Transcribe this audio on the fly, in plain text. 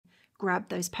grab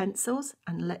those pencils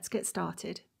and let's get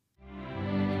started.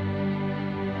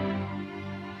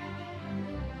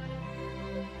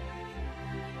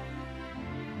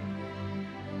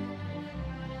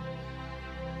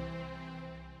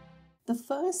 The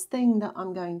first thing that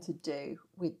I'm going to do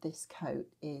with this coat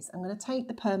is I'm going to take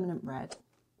the permanent red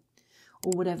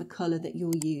or whatever colour that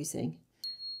you're using,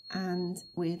 and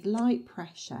with light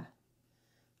pressure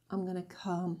I'm going to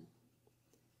come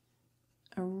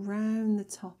around the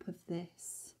top of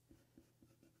this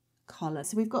collar.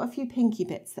 So we've got a few pinky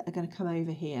bits that are going to come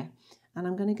over here, and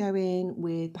I'm going to go in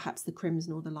with perhaps the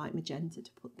crimson or the light magenta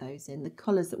to put those in, the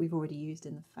colours that we've already used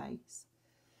in the face.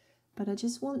 But I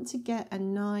just want to get a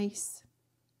nice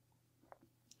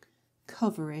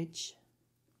coverage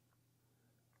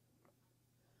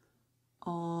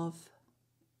of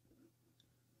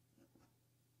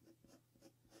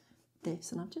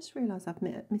this, and I've just realised I've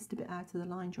missed a bit out of the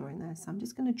line drawing there, so I'm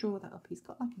just going to draw that up. He's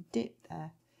got like a dip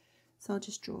there, so I'll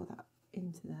just draw that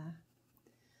into there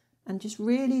and just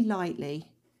really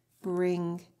lightly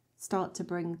start to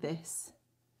bring this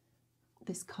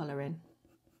colour in.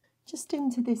 Just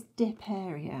into this dip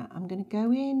area, I'm going to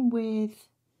go in with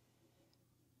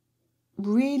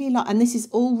really light, and this is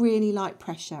all really light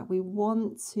pressure. We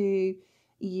want to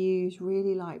use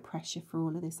really light pressure for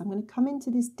all of this. I'm going to come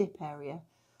into this dip area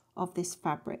of this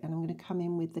fabric, and I'm going to come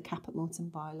in with the Caput Mortem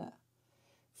Violet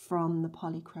from the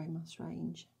Polychromos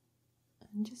range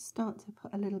and just start to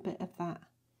put a little bit of that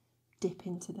dip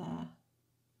into there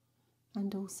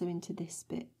and also into this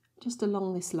bit, just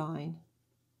along this line.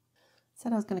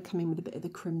 Said I was going to come in with a bit of the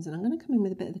crimson. I'm going to come in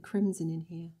with a bit of the crimson in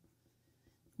here.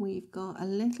 We've got a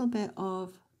little bit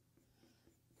of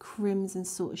crimson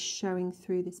sort of showing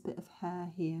through this bit of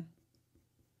hair here.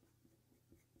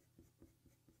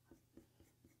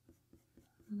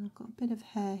 And I've got a bit of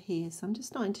hair here, so I'm just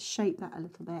starting to shape that a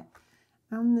little bit.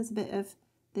 And there's a bit of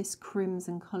this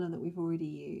crimson colour that we've already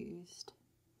used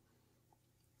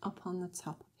up on the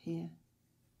top of here.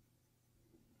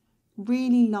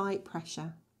 Really light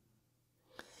pressure.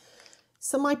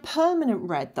 So my permanent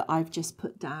red that I've just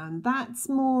put down, that's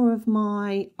more of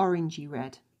my orangey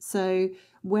red. So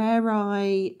where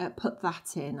I put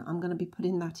that in, I'm going to be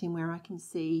putting that in where I can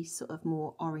see sort of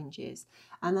more oranges.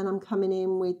 And then I'm coming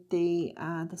in with the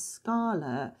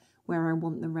scarlet where I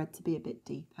want the red to be a bit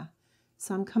deeper.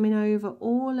 So I'm coming over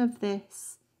all of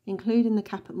this, including the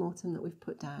Caput Mortem that we've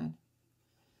put down.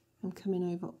 I'm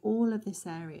coming over all of this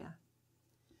area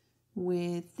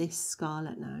with this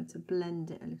scarlet now to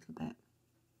blend it a little bit.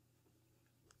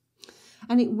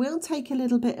 And it will take a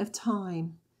little bit of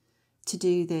time to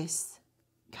do this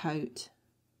coat.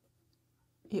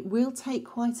 It will take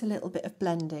quite a little bit of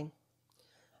blending.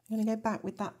 I'm going to go back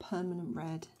with that permanent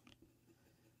red.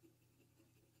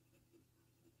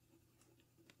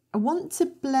 I want to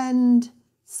blend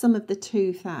some of the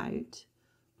tooth out,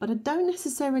 but I don't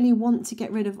necessarily want to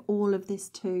get rid of all of this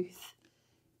tooth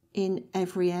in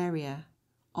every area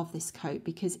of this coat,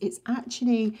 because it's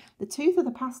actually, the tooth of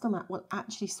the Pastelmat will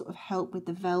actually sort of help with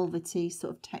the velvety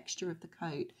sort of texture of the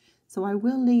coat. So I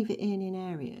will leave it in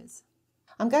areas.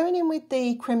 I'm going in with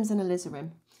the Crimson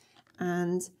Alizarin,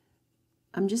 and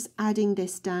I'm just adding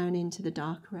this down into the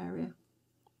darker area,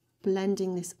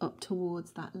 blending this up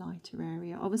towards that lighter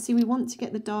area. Obviously we want to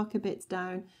get the darker bits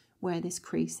down where this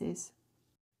crease is.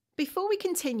 Before we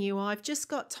continue, I've just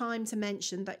got time to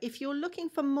mention that if you're looking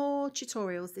for more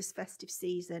tutorials this festive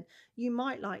season, you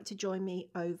might like to join me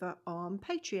over on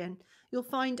Patreon. You'll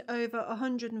find over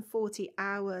 140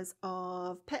 hours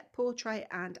of pet portrait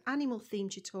and animal theme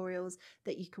tutorials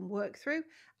that you can work through,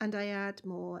 and I add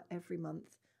more every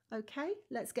month. Okay,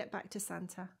 let's get back to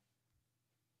Santa.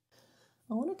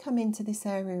 I want to come into this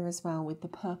area as well with the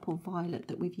purple violet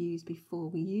that we've used before.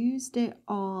 We used it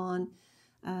on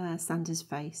Santa's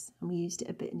face, and we used it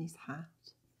a bit in his hat.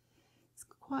 It's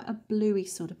quite a bluey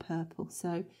sort of purple,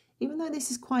 so even though this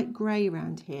is quite grey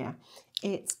around here,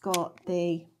 it's got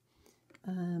the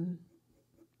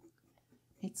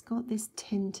it's got this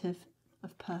tint of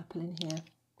purple in here.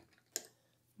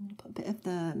 I'm going to put a bit of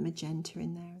the magenta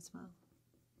in there as well,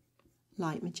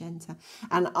 light magenta.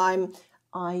 And I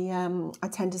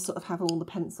tend to sort of have all the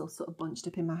pencils sort of bunched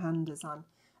up in my hand as I'm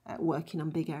working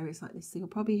on big areas like this, so you'll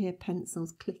probably hear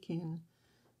pencils clicking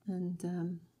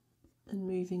and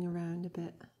moving around a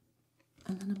bit.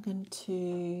 And then I'm going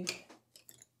to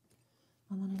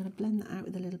blend that out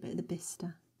with a little bit of the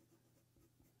Bista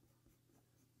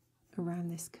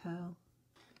around this curl,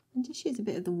 and just use a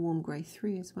bit of the warm grey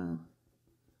 3 as well.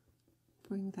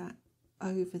 Bring that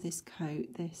over this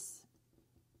coat, this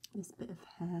bit of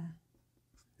hair.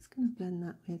 Just going to blend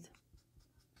that with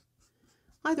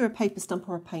either a paper stump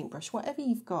or a paintbrush, whatever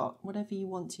you've got, whatever you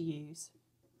want to use.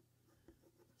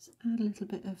 Just add a little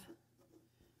bit of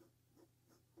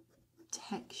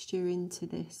texture into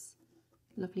this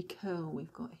lovely curl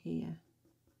we've got here.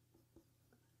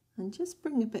 And just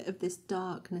bring a bit of this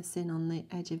darkness in on the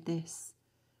edge of this,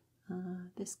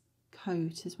 this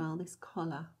coat as well, this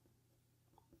collar.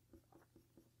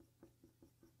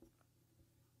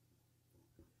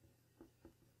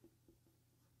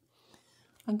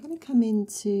 I'm going to come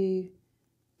into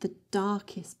the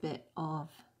darkest bit of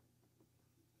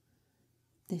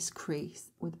this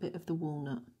crease with a bit of the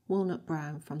walnut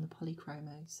brown from the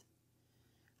Polychromos.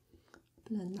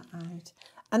 Blend that out.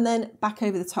 And then back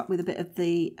over the top with a bit of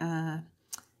the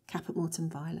Caput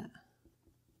Mortuum Violet.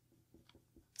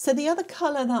 So the other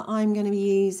colour that I'm going to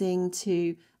be using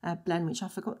to blend, which I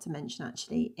forgot to mention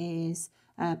actually, is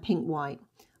pink white.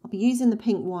 I'll be using the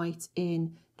pink white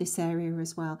in this area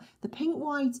as well. The pink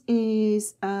white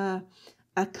is a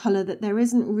colour that there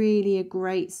isn't really a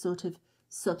great sort of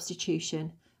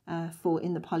substitution for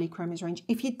in the Polychromos range.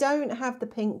 If you don't have the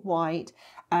pink white,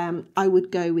 I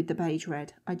would go with the beige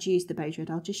red. I'd use the beige red.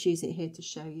 I'll just use it here to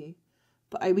show you.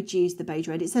 But I would use the beige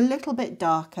red. It's a little bit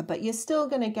darker, but you're still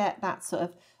going to get that sort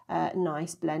of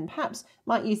nice blend. Perhaps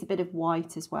might use a bit of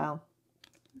white as well.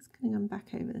 Just going to come back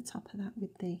over the top of that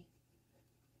with the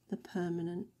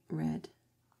permanent red.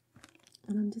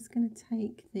 And I'm just going to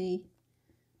take the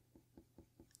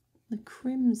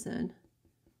crimson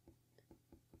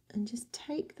and just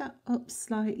take that up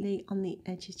slightly on the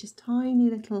edges, just tiny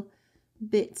little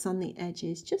bits on the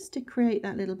edges, just to create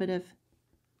that little bit of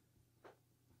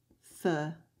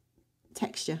fur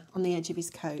texture on the edge of his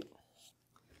coat.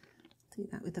 Do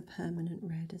that with the permanent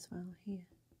red as well here.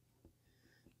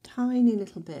 Tiny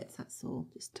little bits, that's all,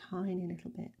 just tiny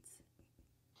little bits.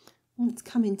 I want to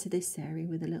come into this area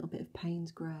with a little bit of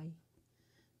Payne's grey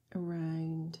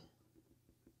around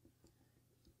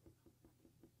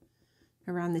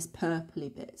this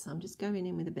purpley bit. So I'm just going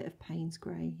in with a bit of Payne's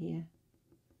grey here.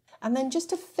 And then just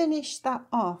to finish that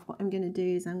off, what I'm going to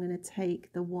do is I'm going to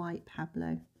take the white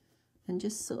Pablo and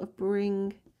just sort of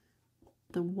bring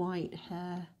the white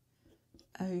hair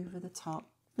over the top.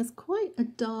 There's quite a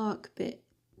dark bit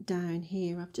down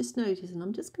here, I've just noticed, and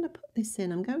I'm just going to put this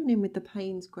in. I'm going in with the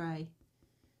Payne's grey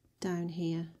down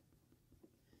here.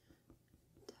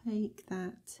 Take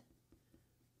that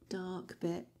dark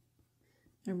bit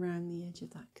around the edge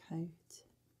of that coat.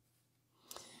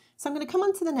 So I'm going to come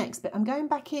on to the next bit. I'm going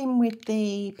back in with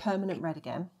the permanent red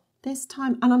again this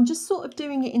time, and I'm just sort of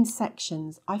doing it in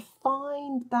sections. I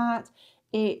find that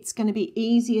it's going to be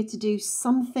easier to do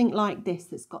something like this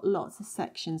that's got lots of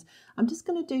sections. I'm just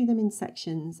going to do them in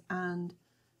sections, and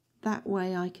that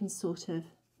way I can sort of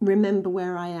remember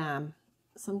where I am.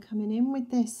 So I'm coming in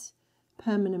with this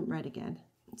permanent red again.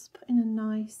 Just putting a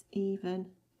nice even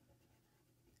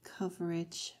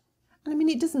coverage. And I mean,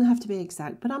 it doesn't have to be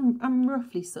exact, but I'm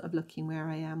roughly sort of looking where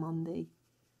I am on the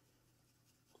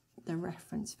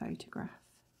reference photograph.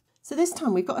 So this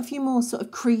time we've got a few more sort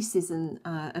of creases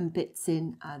and bits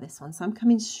in this one. So I'm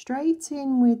coming straight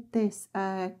in with this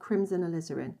crimson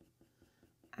alizarin,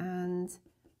 and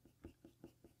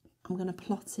I'm going to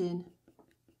plot in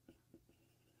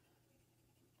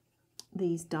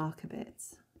these darker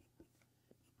bits.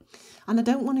 And I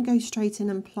don't want to go straight in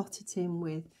and plot it in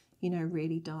with, you know,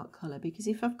 really dark colour, because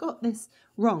if I've got this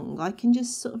wrong, I can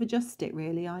just sort of adjust it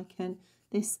really. I can,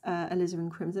 this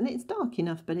alizarin crimson, it's dark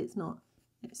enough, but it's not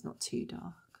too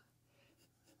dark.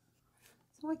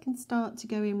 So I can start to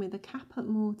go in with a Caput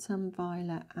Mortuum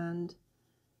Violet and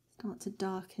start to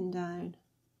darken down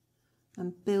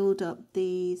and build up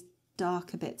these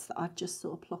darker bits that I've just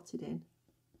sort of plotted in.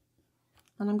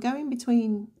 And I'm going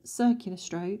between circular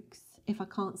strokes if I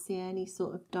can't see any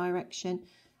sort of direction,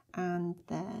 and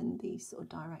then these sort of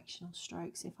directional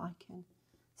strokes if I can.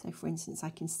 So for instance, I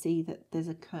can see that there's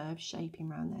a curve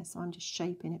shaping around there, so I'm just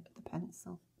shaping it with the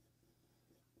pencil.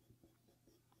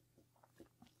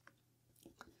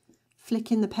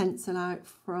 Flicking the pencil out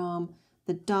from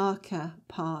the darker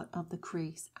part of the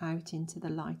crease out into the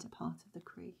lighter part of the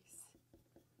crease.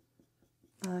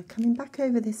 Coming back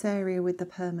over this area with the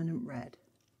permanent red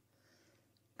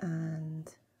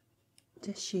and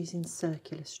just using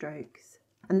circular strokes.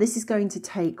 And this is going to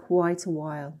take quite a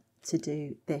while to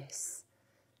do this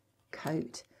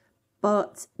coat,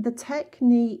 but the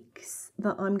techniques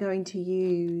that I'm going to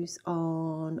use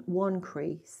on one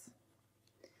crease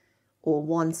or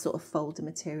one sort of folder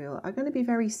material are going to be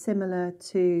very similar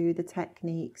to the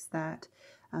techniques that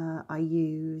I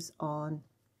use on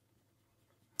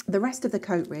the rest of the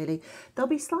coat really. There'll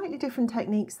be slightly different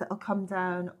techniques that will come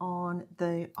down on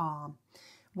the arm.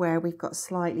 where we've got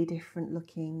slightly different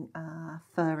looking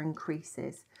fur and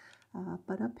creases.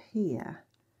 But up here,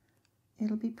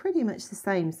 it'll be pretty much the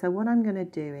same. So what I'm going to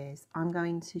do is I'm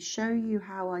going to show you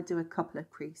how I do a couple of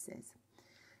creases,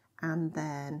 and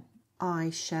then I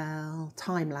shall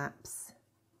time lapse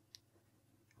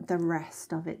the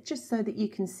rest of it, just so that you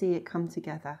can see it come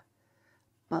together,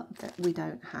 but that we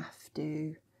don't have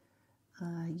to,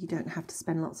 you don't have to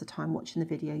spend lots of time watching the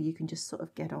video. You can just sort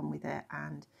of get on with it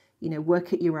and, you know,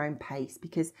 work at your own pace,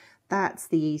 because that's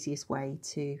the easiest way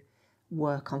to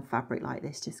work on fabric like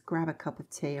this. Just grab a cup of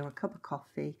tea or a cup of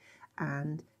coffee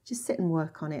and just sit and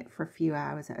work on it for a few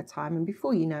hours at a time, and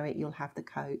before you know it, you'll have the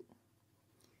coat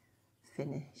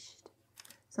finished.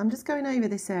 So I'm just going over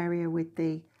this area with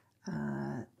the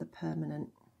permanent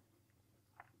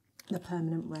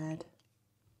red,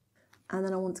 and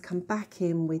then I want to come back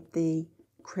in with the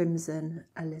crimson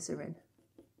alizarin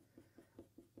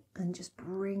and just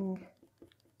bring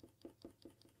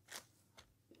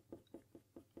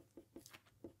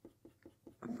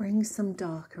some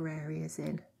darker areas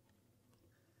in,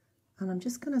 and I'm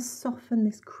just going to soften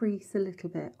this crease a little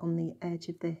bit on the edge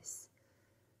of this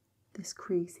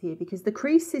crease here, because the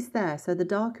crease is there, so the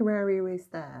darker area is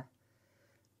there,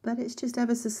 but it's just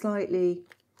ever so slightly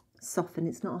softened.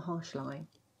 It's not a harsh line.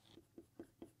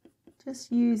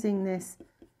 Just using this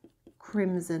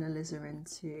crimson alizarin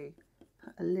to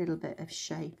put a little bit of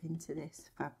shape into this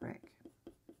fabric.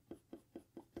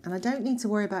 And I don't need to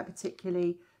worry about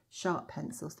particularly sharp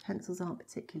pencils. The pencils aren't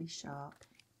particularly sharp.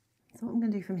 So what I'm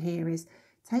going to do from here is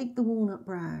take the walnut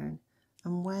brown,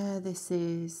 and where this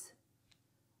is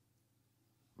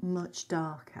much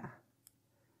darker,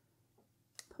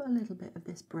 put a little bit of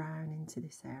this brown into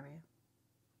this area.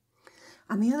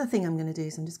 And the other thing I'm going to do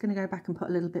is I'm just going to go back and put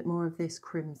a little bit more of this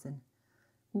crimson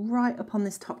right up on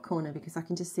this top corner, because I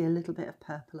can just see a little bit of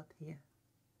purple up here.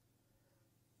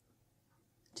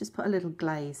 Just put a little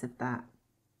glaze of that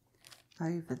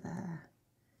over there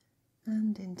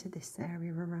and into this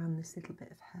area around this little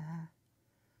bit of hair.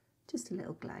 Just a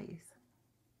little glaze.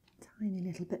 Tiny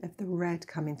little bit of the red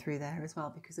coming through there as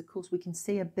well, because of course we can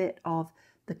see a bit of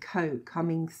the coat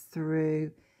coming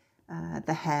through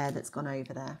the hair that's gone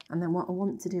over there. And then what I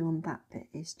want to do on that bit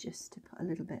is just to put a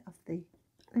little bit of the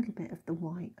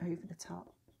white over the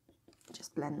top.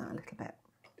 Just blend that a little bit.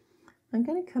 I'm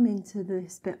going to come into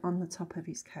this bit on the top of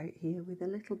his coat here with a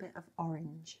little bit of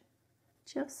orange,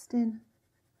 just in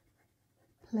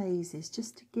places,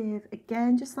 just to give,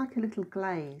 again, just like a little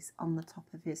glaze on the top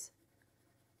of his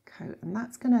coat. And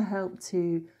that's going to help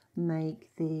to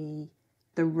make the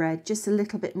red just a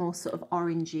little bit more sort of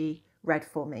orangey red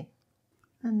for me.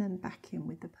 And then back in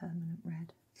with the permanent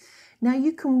red. Now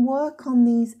you can work on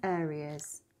these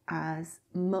areas as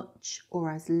much or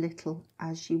as little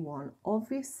as you want.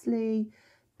 Obviously,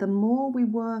 the more we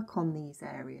work on these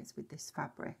areas with this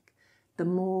fabric, the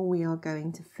more we are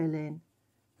going to fill in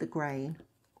the grain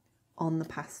on the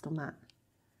Pastelmat,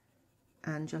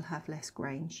 and you'll have less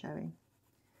grain showing.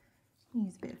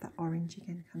 Use a bit of that orange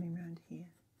again coming around here,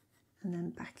 and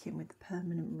then back in with the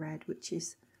permanent red, which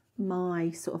is my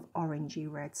sort of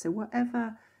orangey red. So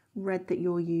whatever red that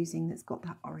you're using that's got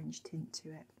that orange tint to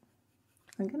it.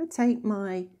 I'm going to take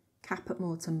my Caput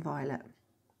Mortem Violet,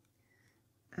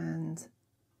 and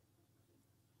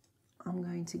I'm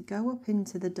going to go up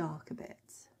into the darker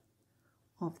bits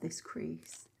of this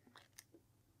crease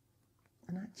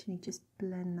and actually just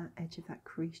blend that edge of that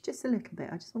crease just a little bit.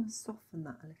 I just want to soften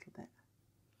that a little bit.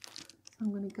 So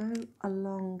I'm going to go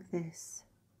along this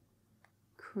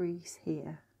crease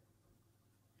here.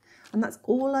 And that's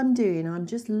all I'm doing. I'm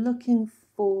just looking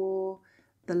for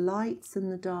the lights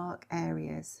and the dark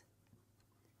areas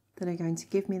that are going to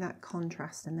give me that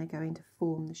contrast, and they're going to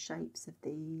form the shapes of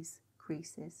these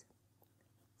creases.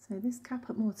 So this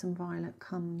Caput Mortem Violet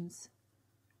comes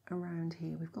around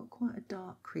here. We've got quite a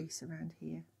dark crease around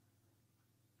here.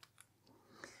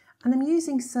 And I'm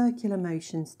using circular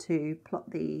motions to plot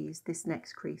this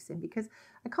next crease in, because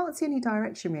I can't see any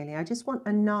direction really. I just want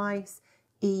a nice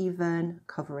even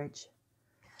coverage.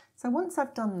 So once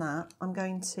I've done that, I'm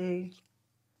going to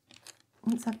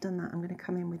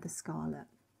come in with the scarlet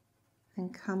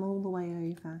and come all the way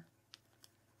over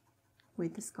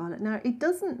with the scarlet. Now, it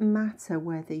doesn't matter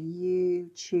whether you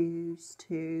choose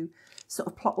to sort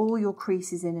of plot all your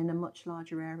creases in a much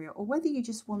larger area, or whether you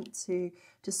just want to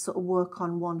just sort of work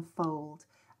on one fold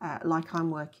like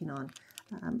I'm working on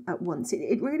at once.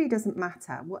 It really doesn't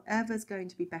matter. Whatever's going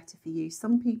to be better for you.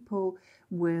 Some people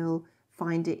will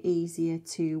find it easier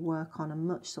to work on a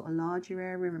much sort of larger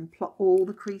area and plot all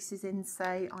the creases in,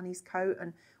 say, on his coat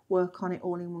and work on it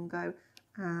all in one go.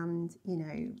 And, you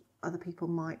know, other people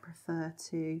might prefer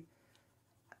to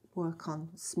work on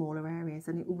smaller areas,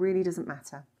 and it really doesn't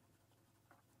matter.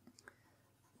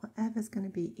 Whatever's going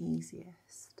to be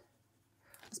easiest.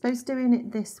 I suppose doing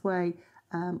it this way,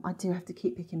 I do have to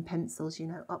keep picking pencils, you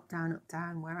know, up,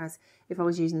 down, whereas if I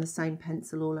was using the same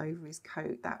pencil all over his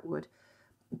coat, that would,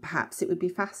 perhaps it would be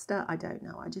faster, I don't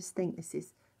know. I just think this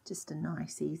is just a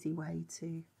nice, easy way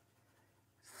to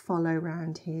follow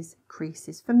around his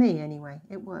creases. For me, anyway,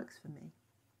 it works for me.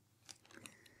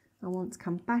 I want to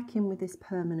come back in with this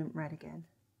permanent red again,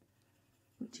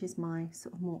 which is my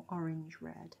sort of more orange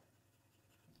red.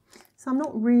 So I'm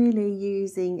not really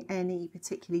using any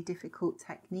particularly difficult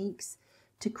techniques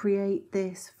to create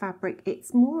this fabric.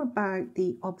 It's more about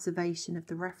the observation of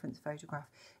the reference photograph.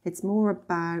 It's more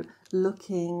about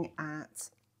looking at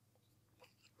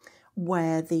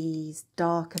where these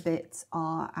darker bits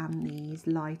are and these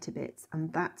lighter bits,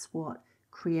 and that's what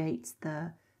creates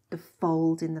the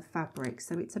fold in the fabric.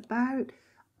 So it's about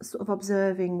sort of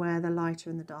observing where the lighter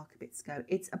and the darker bits go.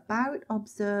 It's about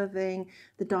observing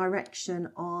the direction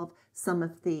of some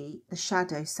of the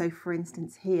shadows. So for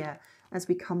instance here, as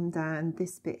we come down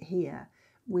this bit here,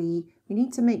 we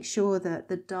need to make sure that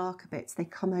the darker bits, they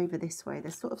come over this way. They're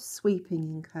sort of sweeping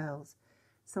in curls.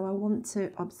 So I want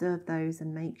to observe those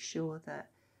and make sure that,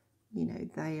 you know,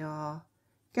 they are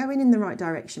going in the right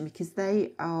direction, because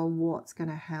they are what's going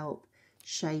to help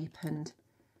shape and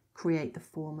create the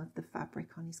form of the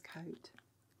fabric on his coat.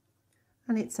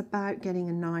 And it's about getting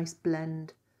a nice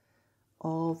blend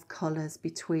of colours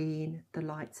between the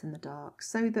lights and the darks,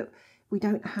 so that we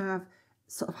don't have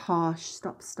sort of harsh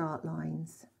stop-start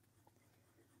lines.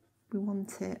 We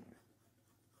want it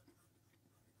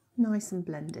nice and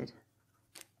blended.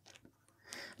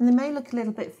 And they may look a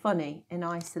little bit funny in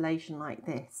isolation like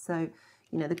this. So,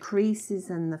 you know, the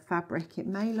creases and the fabric, it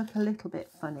may look a little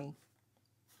bit funny,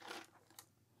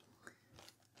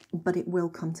 but it will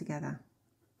come together.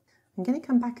 I'm going to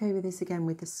come back over this again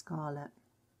with the scarlet.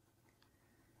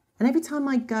 And every time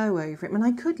I go over it, and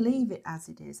I could leave it as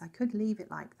it is, I could leave it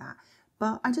like that,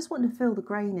 but I just want to fill the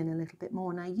grain in a little bit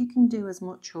more. Now you can do as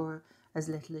much or as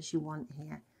little as you want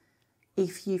here.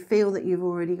 If you feel that you've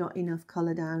already got enough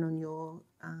colour down on your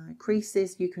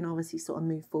creases, you can obviously sort of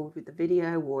move forward with the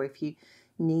video, or if you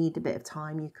need a bit of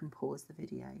time, you can pause the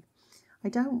video. I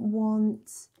don't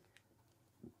want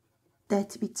there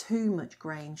to be too much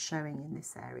grain showing in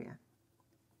this area.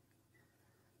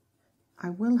 I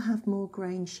will have more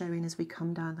grain showing as we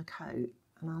come down the coat,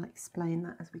 and I'll explain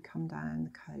that as we come down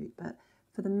the coat, but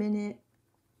for the minute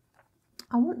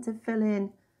I want to fill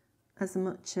in as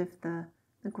much of the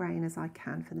grain as I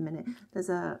can for the minute. There's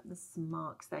some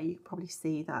marks there, you can probably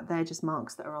see that they're just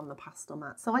marks that are on the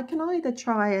Pastelmat. So I can either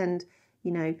try and,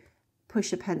 you know,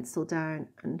 push a pencil down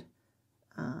and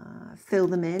fill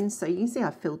them in. So you can see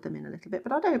I've filled them in a little bit,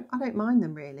 but I don't mind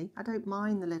them really. I don't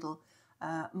mind the little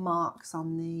marks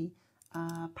on the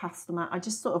Pastelmat. I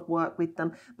just sort of work with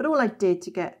them. But all I did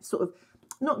to get sort of,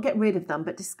 not get rid of them,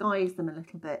 but disguise them a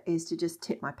little bit, is to just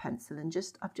tip my pencil and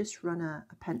I've just run a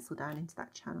pencil down into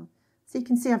that channel. So you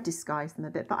can see I've disguised them a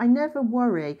bit, but I never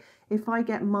worry if I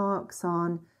get marks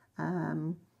on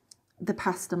the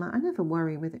Pastelmat. I never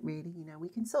worry with it really, you know, we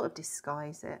can sort of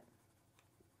disguise it.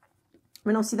 I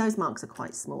mean, obviously those marks are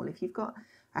quite small. If you've got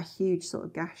a huge sort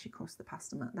of gash across the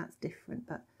Pastelmat, that's different,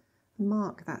 but a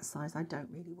mark that size I don't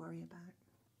really worry about.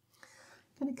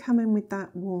 I'm going to come in with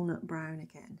that walnut brown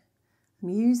again. I'm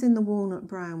using the walnut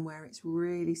brown where it's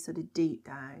really sort of deep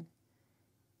down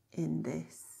in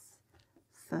this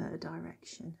fur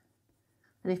direction.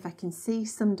 And if I can see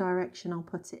some direction, I'll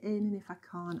put it in, and if I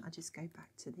can't, I just go back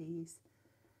to these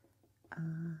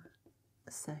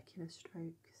circular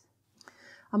strokes.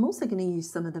 I'm also going to use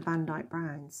some of the Van Dyke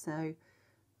browns. So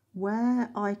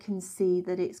where I can see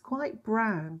that it's quite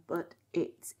brown, but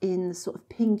it's in the sort of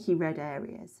pinky red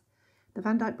areas, the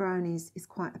Van Dyke brown is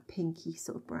quite a pinky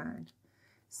sort of brown.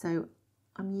 So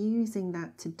I'm using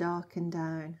that to darken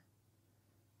down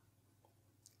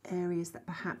areas that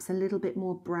perhaps a little bit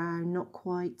more brown, not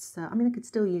quite so. I mean, I could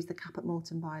still use the Caput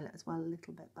Morton violet as well a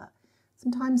little bit, but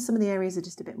sometimes some of the areas are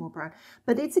just a bit more brown.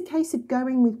 But it's a case of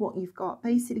going with what you've got.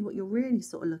 Basically what you're really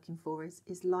sort of looking for is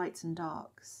lights and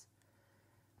darks.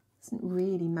 It doesn't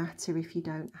really matter if you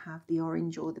don't have the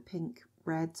orange or the pink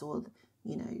reds, or,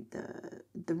 you know,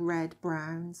 the red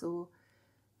browns, or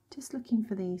just looking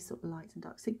for these sort of lights and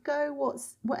darks. So go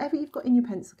whatever you've got in your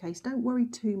pencil case, don't worry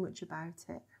too much about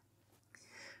it.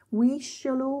 We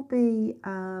shall all be,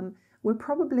 we're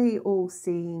probably all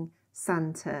seeing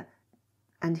Santa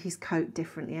and his coat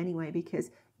differently anyway, because,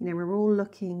 you know, we're all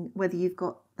looking, whether you've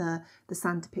got the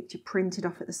Santa picture printed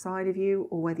off at the side of you,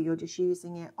 or whether you're just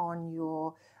using it on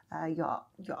your your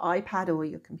iPad or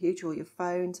your computer or your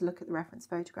phone to look at the reference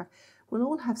photograph, will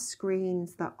all have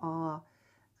screens that are,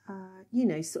 you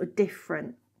know, sort of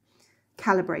different,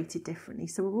 calibrated differently.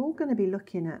 So we're all going to be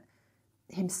looking at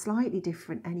him slightly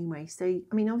different anyway. So,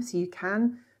 I mean, obviously you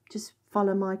can just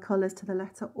follow my colours to the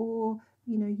letter, or,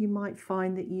 you know, you might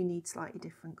find that you need slightly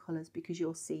different colours because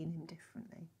you're seeing him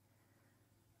differently.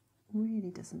 It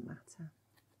really doesn't matter.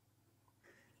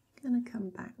 I'm going to come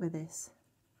back with this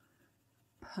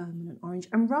permanent orange,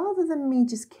 and rather than me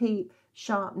just keep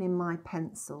sharpening my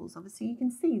pencils, obviously you can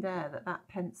see there that that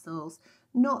pencil's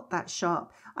not that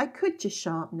sharp. I could just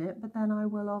sharpen it, but then I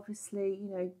will obviously, you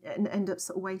know, end up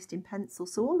sort of wasting pencil.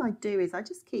 So all I do is I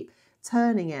just keep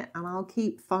turning it, and I'll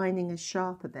keep finding a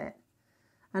sharper bit,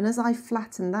 and as I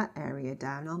flatten that area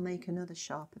down, I'll make another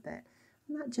sharper bit,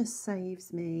 and that just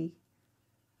saves me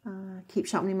keep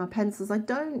sharpening my pencils. I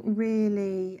don't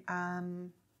really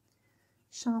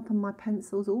sharpen my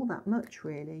pencils all that much,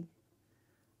 really.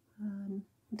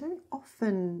 I don't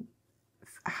often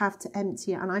have to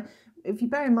empty it, and if you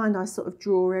bear in mind I sort of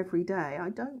draw every day, I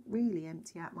don't really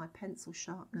empty out my pencil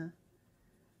sharpener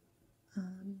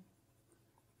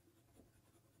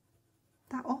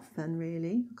that often,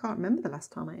 really. I can't remember the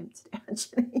last time I emptied it,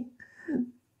 actually.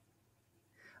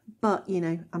 But, you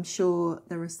know, I'm sure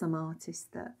there are some artists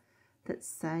that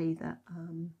say that,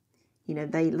 you know,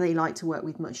 they like to work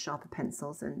with much sharper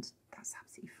pencils, and that's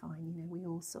absolutely fine. You know, we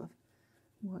all sort of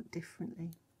work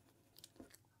differently.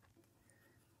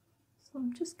 So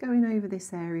I'm just going over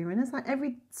this area, and as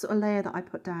every sort of layer that I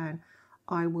put down,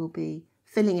 I will be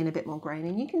filling in a bit more grain,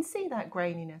 and you can see that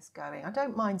graininess going. I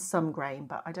don't mind some grain,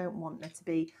 but I don't want there to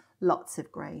be lots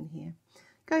of grain here.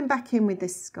 Going back in with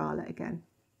this scarlet again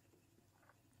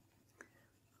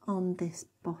on this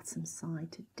bottom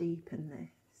side to deepen this,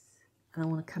 and I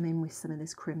want to come in with some of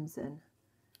this crimson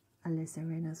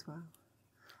alizarin as well.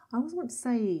 I always want to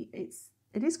say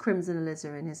it is crimson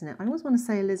alizarin, isn't it? I always want to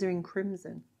say alizarin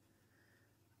crimson,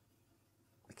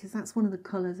 because that's one of the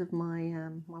colours of my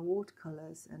my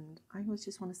watercolours, and I always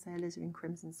just want to say alizarin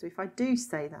crimson. So if I do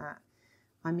say that,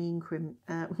 I mean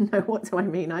no, what do I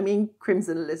mean? I mean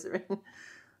crimson alizarin.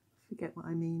 Forget what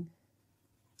I mean.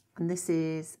 And this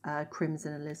is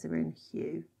crimson alizarin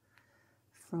hue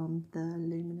from the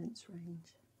Luminance range.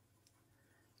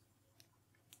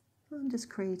 I'm just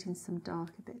creating some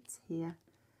darker bits here,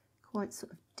 quite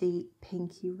sort of deep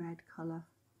pinky red colour.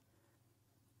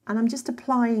 And I'm just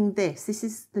applying this. This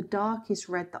is the darkest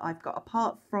red that I've got,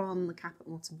 apart from the Caput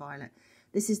Mortem Violet.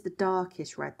 This is the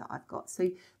darkest red that I've got. So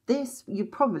this, you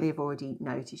probably have already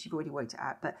noticed, you've already worked it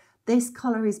out, but this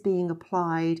colour is being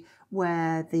applied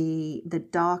where the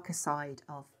darker side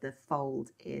of the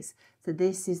fold is. So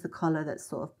this is the colour that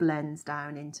sort of blends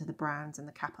down into the browns and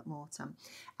the Caput Mortem.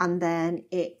 And then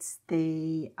it's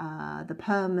the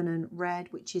permanent red,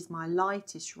 which is my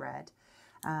lightest red,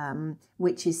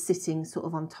 which is sitting sort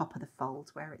of on top of the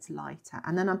fold where it's lighter.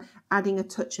 And then I'm adding a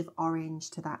touch of orange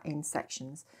to that in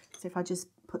sections. So if I just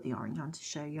put the orange on to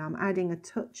show you, I'm adding a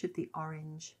touch of the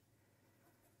orange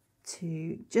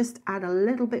to just add a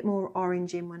little bit more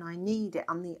orange in when I need it.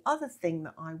 And the other thing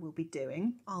that I will be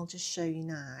doing, I'll just show you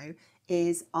now,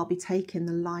 is I'll be taking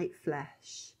the light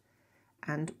flesh,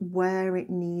 and where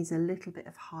it needs a little bit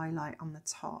of highlight on the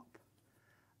top,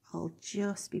 I'll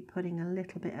just be putting a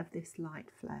little bit of this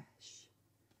light flesh.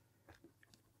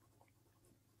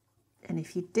 And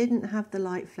if you didn't have the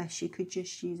light flesh, you could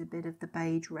just use a bit of the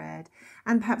beige red,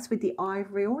 and perhaps with the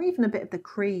ivory, or even a bit of the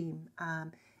cream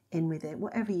in with it,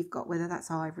 whatever you've got, whether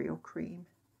that's ivory or cream,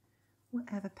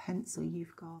 whatever pencil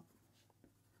you've got.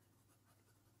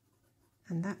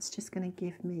 And that's just going to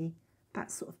give me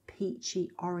that sort of peachy,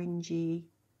 orangey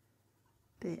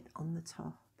bit on the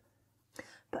top.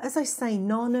 But as I say,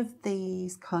 none of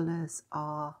these colours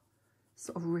are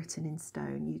sort of written in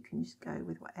stone. You can just go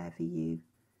with whatever you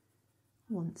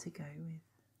want to go with.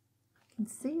 I can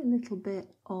see a little bit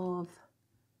of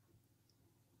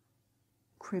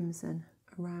crimson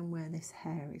around where this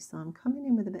hair is. So I'm coming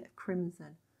in with a bit of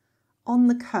crimson on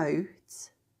the coat,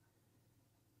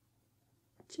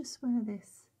 just where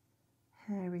this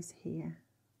hair is here.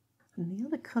 And the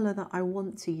other colour that I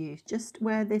want to use, just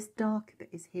where this darker bit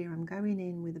is here, I'm going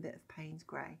in with a bit of Payne's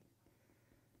Grey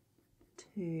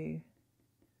to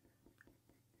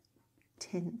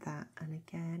tint that, and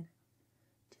again,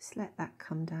 just let that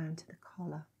come down to the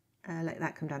collar, let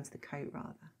that come down to the coat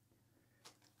rather.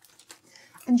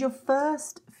 And your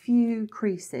first few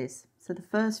creases, so the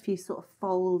first few sort of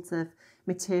folds of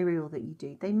material that you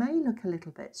do, they may look a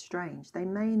little bit strange. They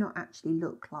may not actually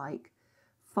look like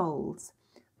folds,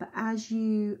 but as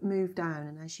you move down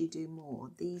and as you do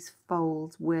more, these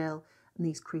folds will and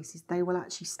these creases, they will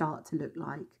actually start to look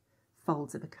like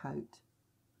folds of a coat.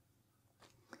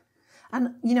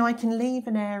 And, you know, I can leave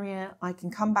an area, I can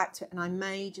come back to it, and I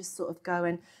may just sort of go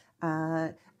and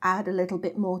add a little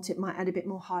bit more to it, might add a bit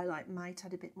more highlight, might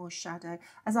add a bit more shadow.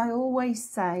 As I always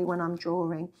say when I'm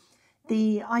drawing,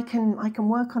 I can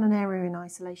work on an area in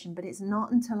isolation, but it's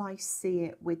not until I see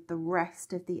it with the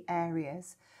rest of the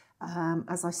areas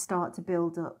as I start to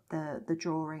build up the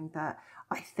drawing that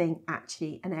I think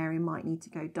actually an area might need to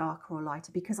go darker or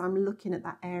lighter, because I'm looking at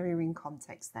that area in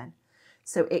context then.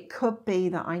 So it could be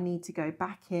that I need to go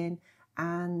back in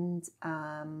and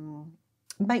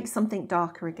make something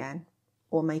darker again,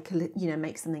 or make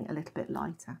something a little bit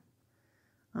lighter.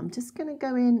 I'm just going to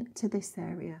go into this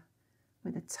area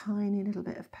with a tiny little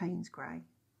bit of Payne's grey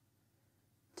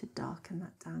to darken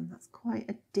that down. That's quite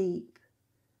a deep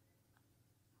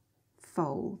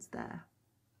fold there.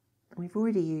 And we've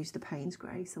already used the Payne's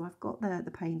grey, so I've got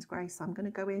the Payne's grey, so I'm going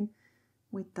to go in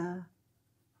with the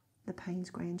Payne's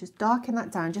grey and just darken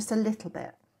that down just a little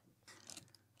bit.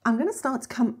 I'm going to start to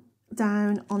come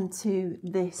down onto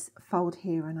this fold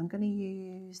here, and I'm going to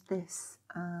use this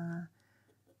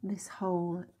this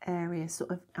whole area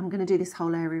I'm going to do this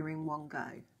whole area in one go.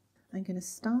 I'm going to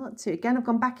start to, again, I've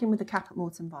gone back in with the Caput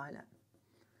Mortem Violet,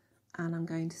 and I'm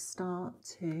going to start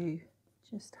to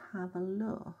just have a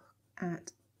look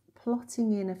at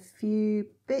plotting in a few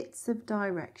bits of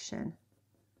direction,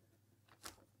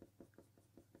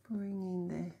 bringing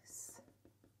this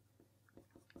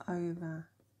over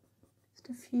just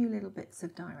a few little bits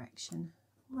of direction,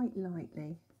 quite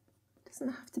lightly. It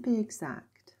doesn't have to be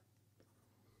exact,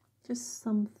 just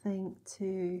something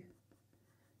to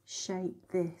shape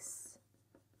this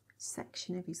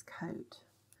section of his coat.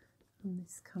 And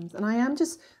this comes, and I am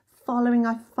just following.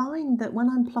 I find that when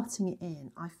I'm plotting it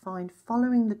in, I find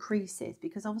following the creases,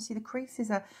 because obviously the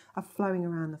creases are flowing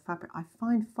around the fabric, I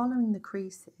find following the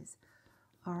creases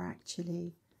are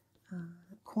actually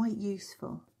quite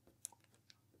useful.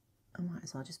 I might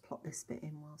as well just plot this bit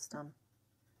in whilst I'm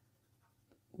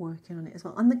working on it as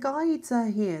well. And the guides are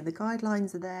here, the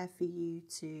guidelines are there for you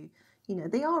to, you know,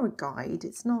 they are a guide.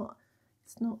 It's not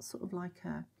sort of like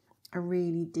a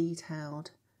really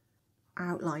detailed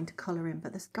outline to colour in,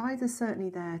 but the guides are certainly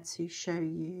there to show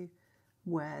you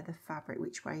where the fabric,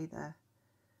 which way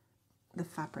the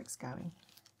fabric's going.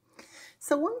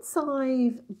 So once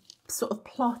I've sort of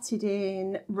plotted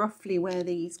in roughly where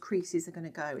these creases are going to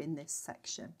go in this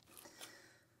section,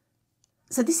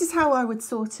 so this is how I would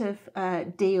sort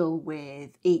of deal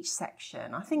with each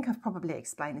section. I think I've probably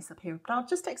explained this up here, but I'll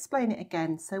just explain it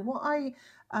again. So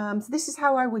so this is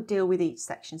how I would deal with each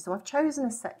section. So I've chosen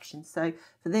a section. So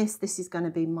for this is going to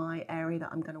be my area that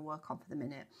I'm going to work on for the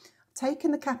minute. I've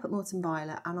taken the Caput Mortem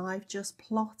Violet and I've just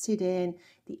plotted in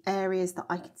the areas that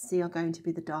I can see are going to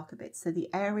be the darker bits. So the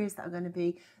areas that are going to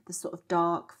be the sort of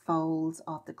dark folds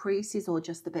of the creases, or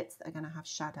just the bits that are going to have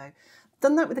shadow.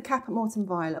 Done that with the Caput Mortem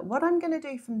Violet. What I'm going to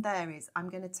do from there is I'm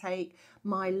going to take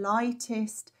my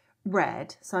lightest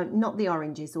red, so not the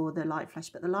oranges or the light flesh,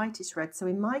 but the lightest red. So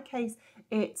in my case,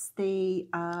 it's the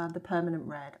permanent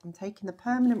red. I'm taking the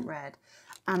permanent red,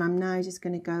 and I'm now just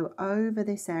going to go over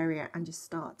this area and just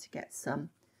start to get some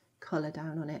colour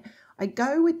down on it. I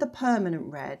go with the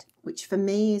permanent red, which for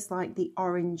me is like the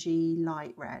orangey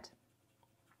light red.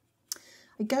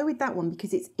 I go with that one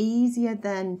because it's easier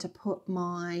then to put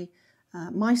my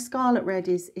scarlet red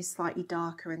is slightly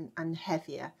darker and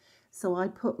heavier. So I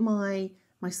put my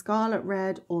scarlet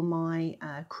red or my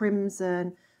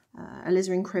crimson,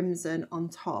 alizarin crimson on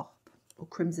top, or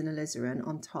crimson alizarin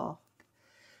on top.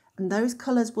 And those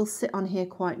colours will sit on here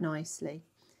quite nicely.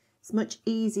 It's much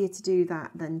easier to do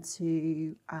that than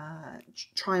to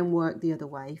try and work the other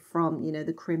way from, you know,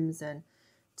 the crimson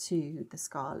to the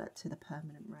scarlet to the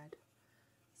permanent red.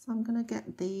 So I'm going to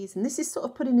get these, and this is sort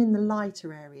of putting in the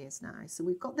lighter areas now. So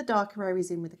we've got the darker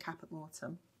areas in with the Caput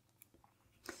Mortem.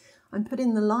 I'm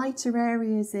putting the lighter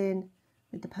areas in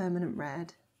with the permanent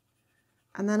red,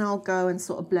 and then I'll go and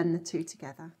sort of blend the two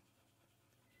together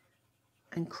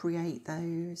and create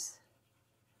those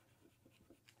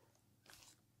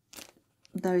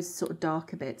sort of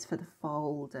darker bits for the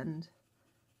fold and,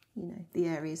 you know, the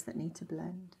areas that need to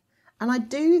blend. And I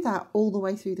do that all the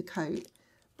way through the coat,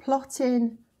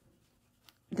 plotting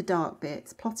the dark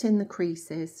bits, plotting the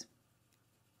creases,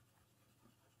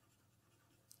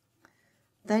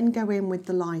 then go in with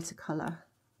the lighter colour,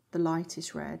 the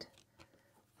lightest red,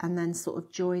 and then sort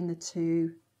of join the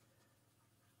two,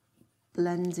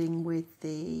 blending with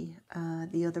the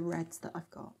other reds that I've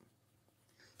got.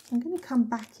 I'm going to come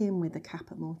back in with the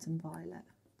Caput Mortem Violet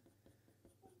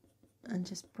and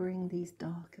just bring these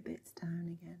darker bits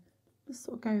down again. Just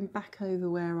sort of going back over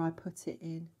where I put it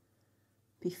in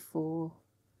before,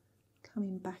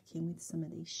 coming back in with some of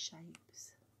these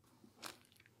shapes.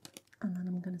 And then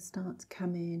I'm going to start to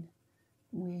come in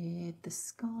with the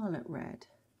scarlet red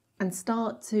and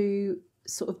start to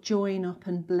sort of join up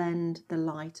and blend the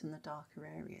light and the darker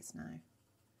areas now.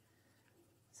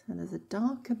 So there's a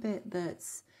darker bit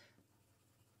that's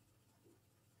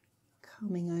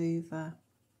coming over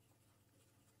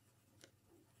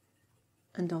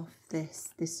and off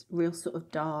this real sort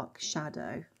of dark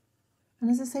shadow.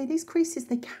 And as I say, these creases,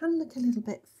 they can look a little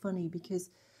bit funny because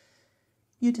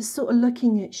you're just sort of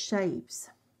looking at shapes.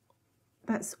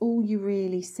 That's all you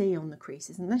really see on the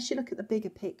creases, unless you look at the bigger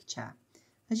picture.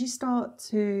 As you start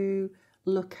to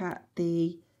look at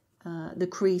the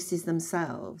creases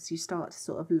themselves, you start to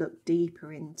sort of look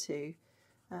deeper into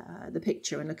the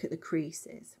picture and look at the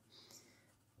creases.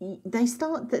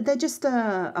 They're just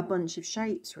a bunch of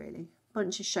shapes, really, a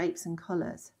bunch of shapes and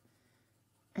colours.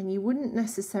 And you wouldn't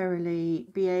necessarily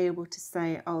be able to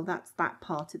say, oh, that's that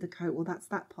part of the coat, or that's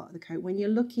that part of the coat. When you're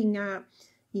looking at,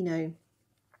 you know,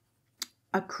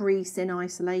 a crease in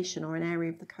isolation or an area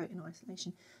of the coat in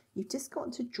isolation, you've just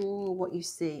got to draw what you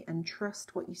see and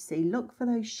trust what you see. Look for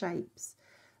those shapes,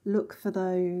 look for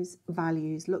those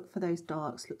values, look for those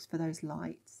darks, look for those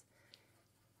lights.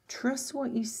 Trust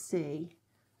what you see,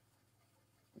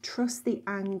 trust the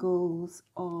angles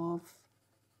of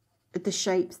the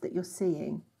shapes that you're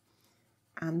seeing,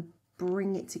 and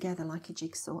bring it together like a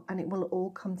jigsaw, and it will all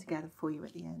come together for you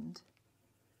at the end.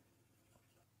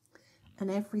 And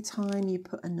every time you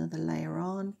put another layer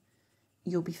on,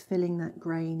 you'll be filling that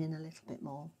grain in a little bit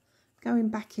more. Going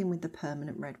back in with the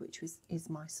permanent red, which is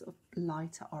my sort of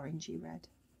lighter orangey red.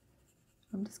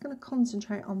 I'm just going to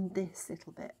concentrate on this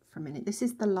little bit for a minute. This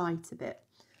is the lighter bit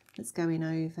that's going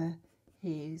over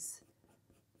his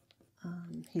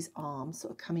arm,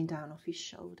 sort of coming down off his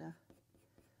shoulder.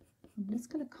 I'm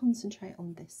just going to concentrate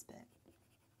on this bit.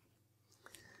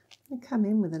 I'm going to come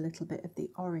in with a little bit of the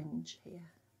orange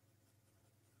here.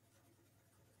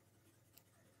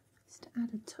 Just to add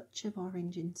a touch of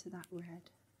orange into that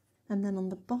red. And then on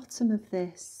the bottom of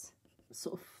this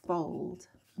sort of fold,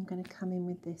 I'm going to come in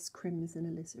with this crimson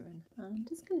alizarin. And I'm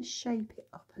just going to shape it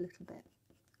up a little bit.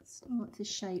 Start to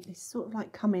shape this, sort of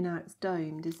like coming out, it's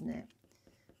domed, isn't it?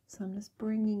 So I'm just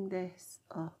bringing this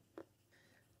up,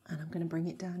 and I'm going to bring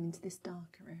it down into this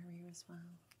darker area as well.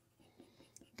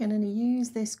 I'm going to use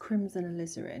this crimson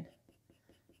alizarin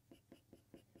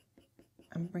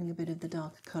and bring a bit of the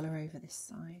darker colour over this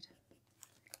side.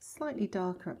 Slightly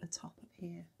darker at the top up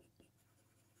here.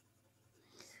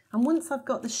 And once I've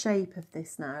got the shape of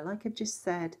this now, like I've just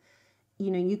said, you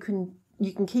know, you can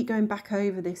keep going back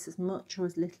over this as much or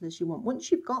as little as you want. Once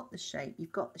you've got the shape,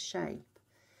 you've got the shape.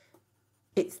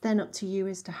 It's then up to you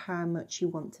as to how much you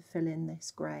want to fill in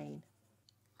this grain.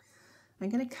 I'm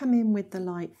going to come in with the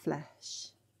light flesh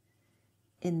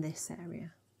in this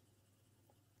area.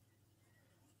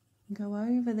 Go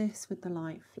over this with the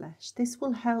light flesh. This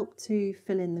will help to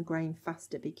fill in the grain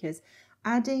faster, because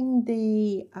adding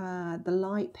the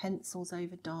light pencils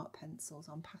over dark pencils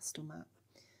on Pastelmat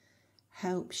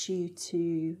helps you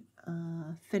to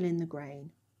fill in the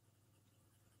grain.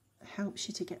 Helps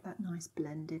you to get that nice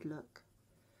blended look.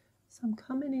 So I'm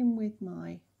coming in with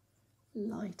my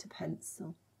lighter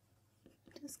pencil.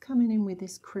 Just coming in with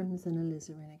this crimson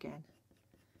alizarin again.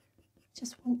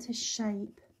 Just want to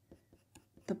shape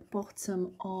the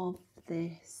bottom of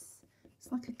this.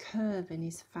 It's like a curve in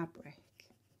his fabric.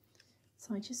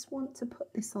 So I just want to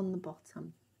put this on the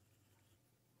bottom.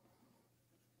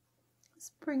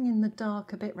 Let's bring in the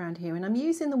darker bit round here, and I'm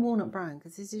using the walnut brown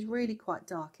because this is really quite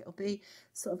dark. It'll be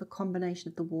sort of a combination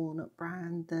of the walnut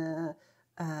brown, the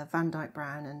Van Dyke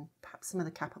brown, and perhaps some of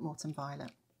the Caput Mortuum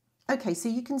violet. Okay, so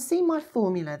you can see my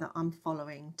formula that I'm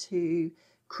following to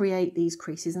create these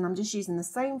creases, and I'm just using the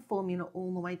same formula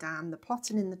all the way down, the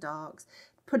plotting in the darks,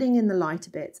 putting in the lighter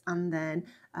bits, and then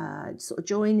sort of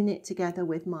joining it together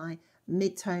with my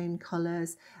mid-tone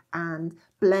colours and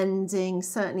blending,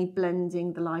 certainly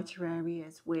blending the lighter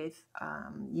areas with,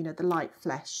 you know, the light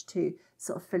flesh to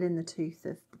sort of fill in the tooth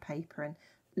of the paper and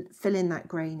fill in that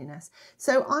graininess.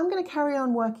 So I'm going to carry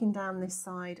on working down this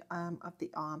side of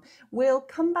the arm. We'll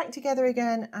come back together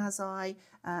again as I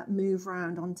move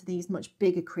around onto these much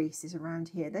bigger creases around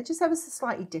here. They're just ever so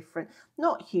slightly different,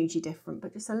 not hugely different,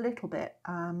 but just a little bit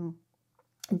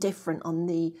different on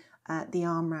the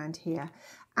arm round here.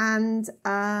 And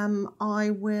I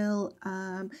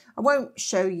won't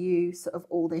show you sort of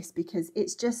all this because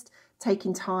it's just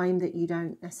taking time that you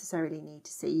don't necessarily need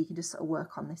to see. You can just sort of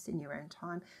work on this in your own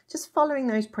time. Just following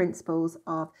those principles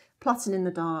of plotting in the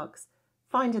darks,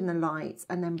 finding the lights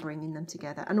and then bringing them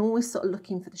together, and always sort of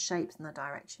looking for the shapes and the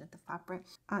direction of the fabric.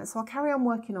 So I'll carry on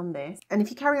working on this, and if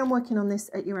you carry on working on this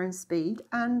at your own speed,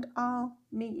 and I'll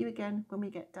meet you again when we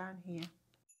get down here.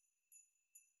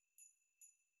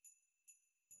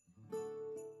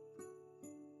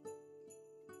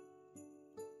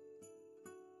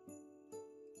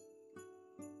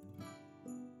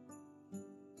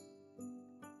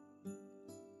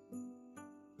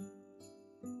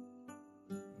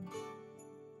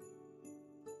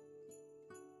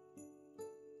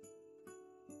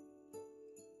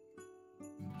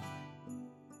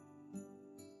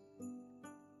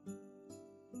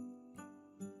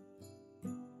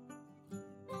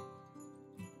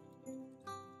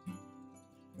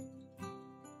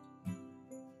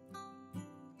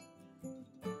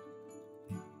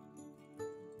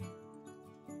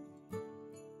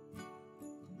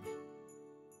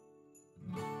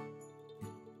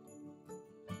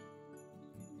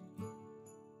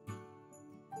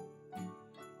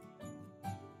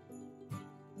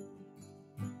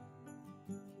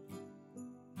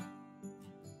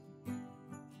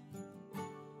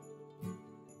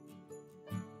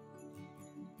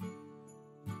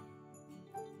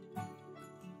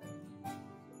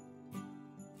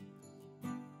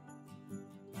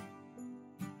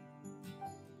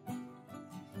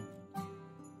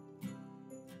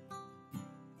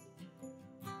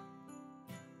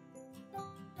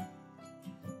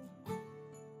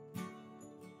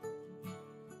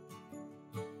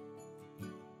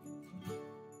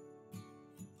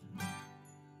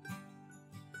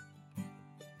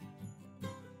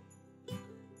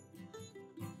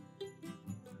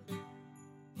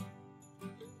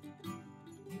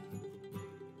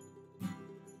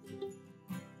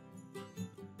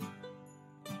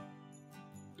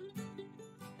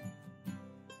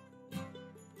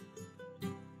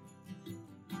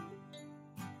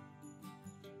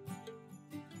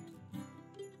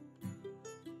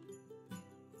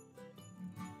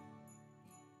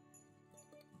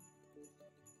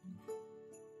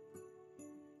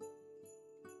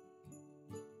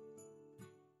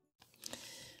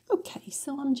 Okay,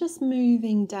 so I'm just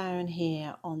moving down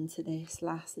here onto this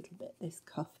last little bit, this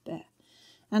cuff bit.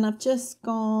 And I've just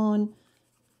gone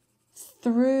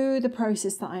through the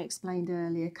process that I explained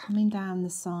earlier, coming down the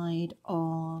side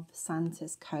of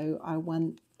Santa's coat. I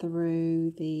went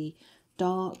through the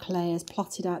dark layers,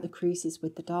 plotted out the creases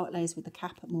with the dark layers with the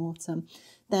cap at mortem,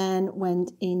 then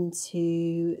went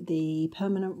into the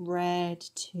permanent red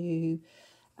to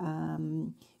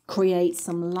create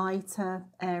some lighter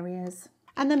areas.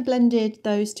 And then blended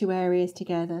those two areas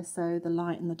together, so the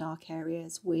light and the dark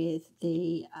areas with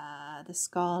the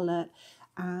scarlet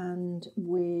and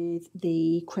with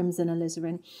the crimson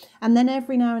alizarin. And then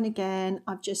every now and again,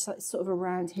 I've just sort of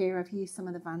around here, I've used some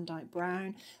of the Van Dyke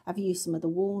brown, I've used some of the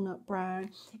walnut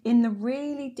brown. In the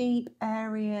really deep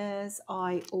areas,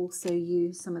 I also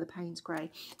use some of the Payne's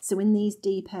grey. So in these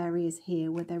deep areas here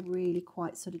where they're really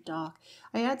quite sort of dark,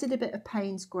 I added a bit of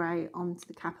Payne's grey onto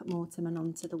the cap at mortem and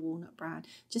onto the walnut brown,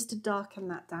 just to darken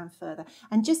that down further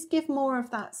and just give more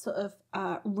of that sort of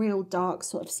real dark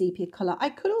sort of sepia colour. I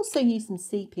could also use some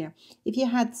sepia. If you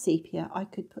had sepia, I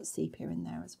could put sepia in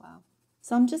there as well.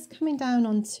 So I'm just coming down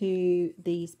onto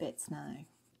these bits now.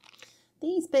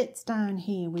 These bits down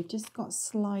here, we've just got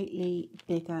slightly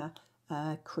bigger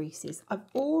creases. I've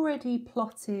already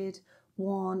plotted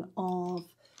one of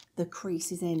the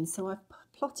creases in, so I've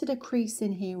plotted a crease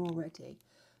in here already,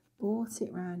 brought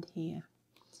it round here.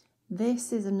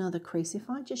 This is another crease. If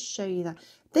I just show you that,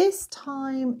 this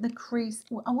time the crease,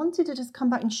 I wanted to just come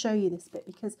back and show you this bit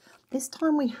because this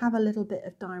time we have a little bit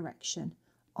of direction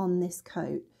on this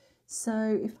coat.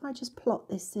 So if I just plot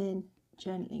this in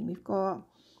gently, we've got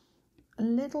a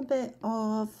little bit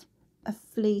of a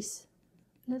fleece,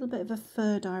 a little bit of a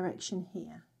fur direction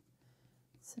here.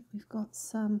 So we've got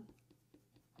some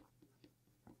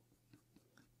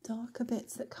darker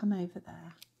bits that come over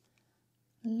there,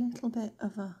 a little bit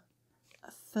of a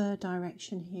fur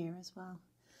direction here as well.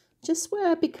 Just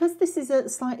where, because this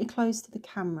is slightly close to the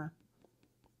camera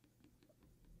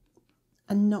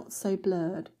and not so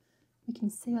blurred, we can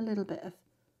see a little bit of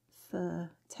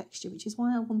fur texture, which is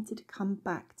why I wanted to come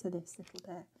back to this little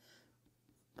bit.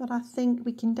 But I think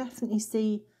we can definitely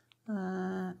see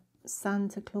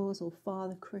Santa Claus or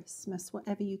Father Christmas,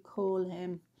 whatever you call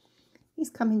him. He's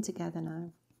coming together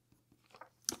now.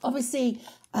 Obviously,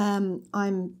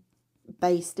 I'm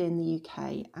based in the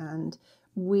UK, and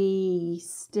we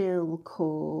still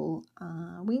call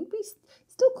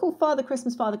Father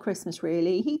Christmas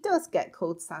really. He does get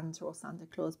called Santa or Santa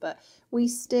Claus, but we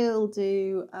still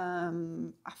do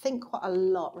I think quite a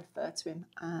lot refer to him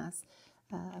as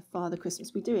Father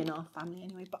Christmas. We do in our family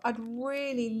anyway, but I'd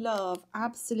really love,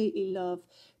 absolutely love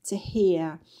to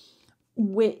hear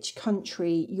which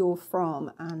country you're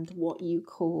from and what you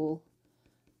call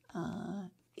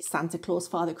Santa Claus,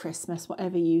 Father Christmas,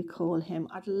 whatever you call him.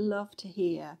 I'd love to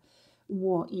hear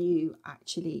what you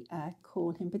actually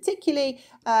call him, particularly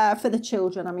for the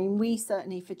children. I mean, we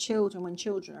certainly, for children, when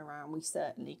children are around, we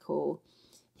certainly call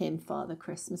him Father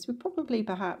Christmas. We probably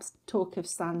perhaps talk of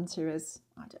Santa as,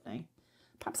 I don't know,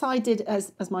 perhaps I did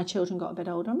as my children got a bit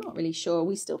older. I'm not really sure.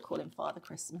 We still call him Father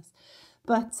Christmas.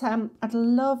 But I'd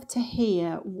love to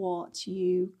hear what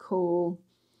you call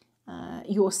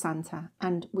your Santa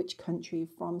and which country you're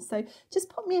from. So just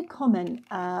put me a comment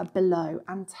below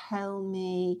and tell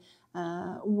me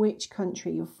which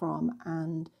country you're from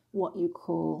and what you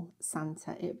call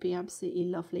Santa. It'd be absolutely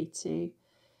lovely to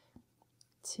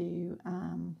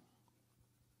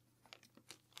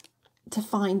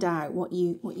find out what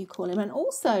you call him, and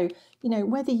also, you know,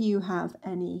 whether you have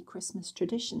any Christmas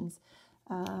traditions.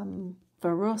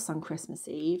 For us on Christmas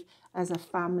Eve, as a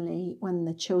family, when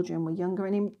the children were younger,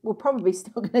 and we're probably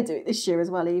still going to do it this year as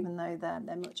well, even though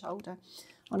they're much older.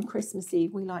 On Christmas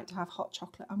Eve, we like to have hot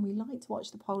chocolate and we like to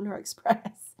watch the Polar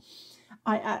Express.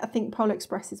 I think Polar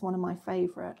Express is one of my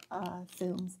favourite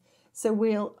films. So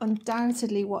we'll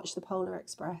undoubtedly watch the Polar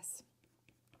Express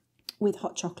with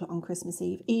hot chocolate on Christmas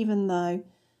Eve, even though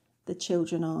the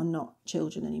children are not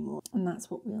children anymore. And that's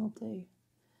what we'll do.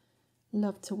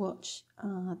 Love to watch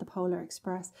the Polar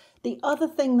Express. The other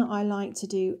thing that I like to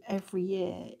do every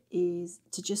year is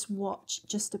to just watch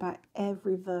just about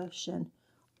every version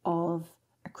of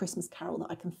A Christmas Carol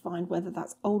that I can find, whether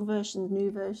that's old versions,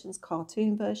 new versions,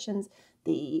 cartoon versions,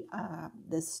 the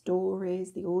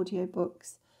stories, the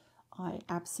audiobooks. I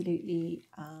absolutely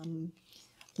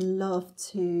love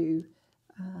to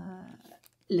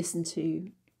listen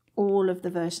to all of the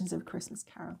versions of A Christmas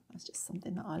Carol. That's just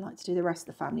something that I like to do. The rest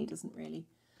of the family doesn't really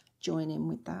join in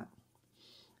with that.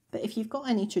 But if you've got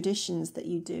any traditions that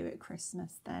you do at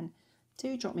Christmas, then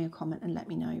do drop me a comment and let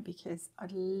me know, because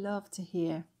I'd love to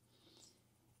hear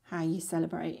how you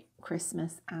celebrate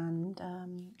Christmas and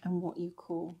what you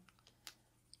call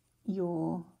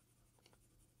your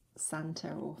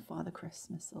Santa or Father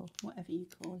Christmas or whatever you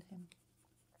call him.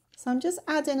 So I'm just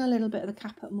adding a little bit of the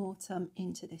caput mortuum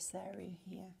into this area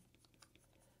here.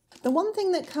 The one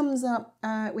thing that comes up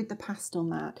with the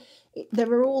Pastelmat,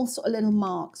 there are all sort of little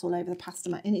marks all over the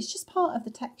Pastelmat, and it's just part of the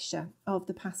texture of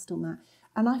the Pastelmat.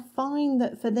 And I find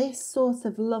that for this sort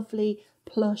of lovely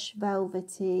plush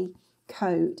velvety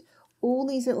coat, all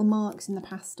these little marks in the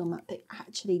Pastelmat, they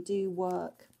actually do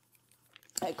work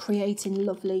at creating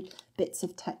lovely bits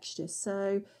of texture.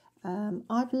 So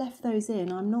I've left those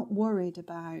in. I'm not worried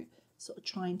about sort of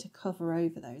trying to cover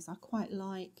over those. I quite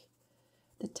like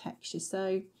the texture,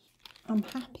 so I'm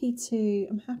happy to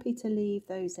leave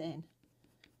those in,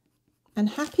 and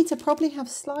happy to probably have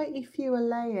slightly fewer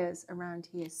layers around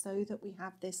here so that we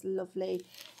have this lovely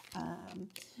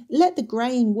let the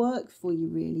grain work for you,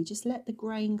 really. Just let the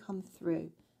grain come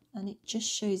through, and it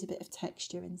just shows a bit of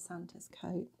texture in Santa's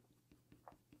coat.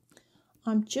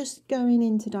 I'm just going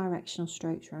into directional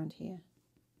strokes around here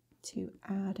to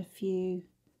add a few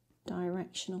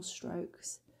directional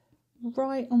strokes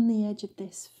right on the edge of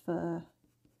this fur,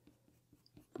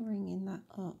 bringing that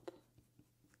up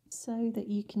so that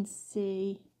you can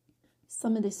see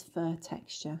some of this fur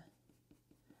texture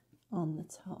on the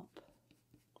top.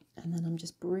 And then I'm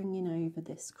just bringing over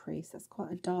this crease. That's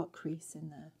quite a dark crease in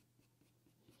there.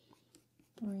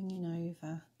 Bringing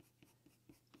over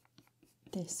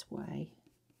this way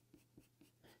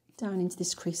down into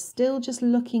this crease, still just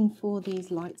looking for these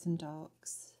lights and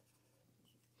darks.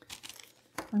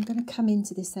 I'm going to come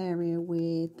into this area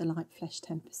with the light flesh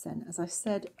 10%. As I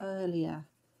said earlier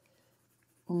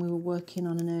when we were working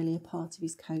on an earlier part of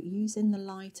his coat, using the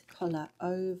lighter colour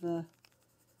over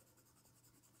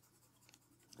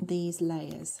these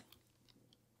layers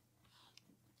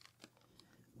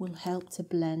will help to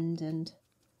blend and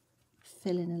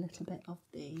fill in a little bit of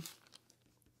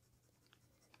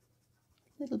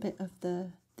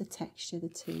the texture, the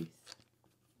tooth.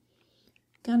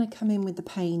 Gonna come in with the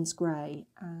Payne's grey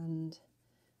and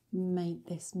make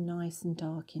this nice and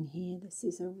dark in here. This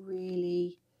is a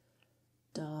really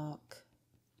dark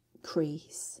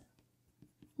crease.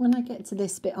 When I get to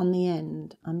this bit on the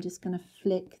end, I'm just going to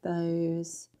flick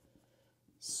those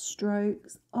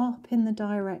strokes up in the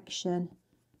direction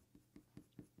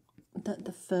that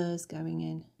the fur's going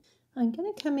in. I'm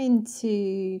going to come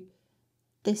into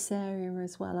this area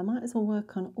as well. I might as well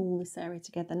work on all this area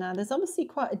together. Now there's obviously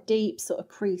quite a deep sort of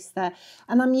crease there,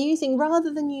 and I'm using,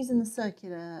 rather than using the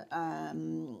circular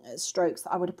strokes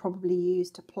that I would have probably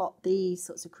used to plot these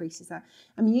sorts of creases out,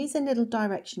 I'm using little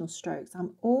directional strokes.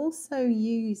 I'm also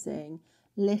using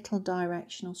little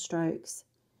directional strokes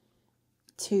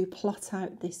to plot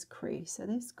out this crease. So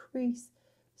this crease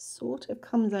sort of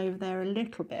comes over there a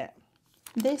little bit.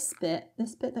 This bit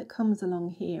that comes along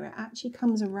here, it actually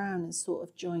comes around and sort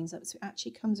of joins up. So it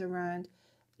actually comes around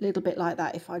a little bit like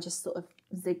that. If I just sort of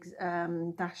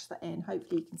dash that in,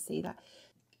 hopefully you can see that.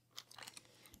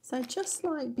 So just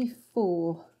like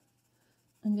before,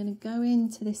 I'm going to go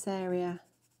into this area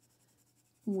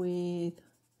with,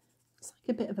 it's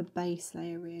like a bit of a base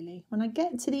layer really. When I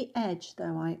get to the edge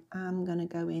though, I am going to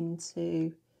go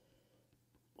into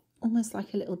almost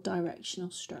like a little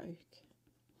directional stroke.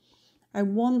 I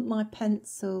want my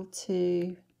pencil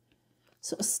to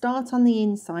sort of start on the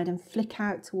inside and flick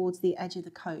out towards the edge of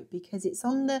the coat, because it's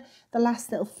on the last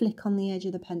little flick on the edge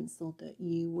of the pencil that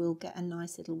you will get a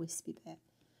nice little wispy bit.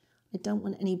 I don't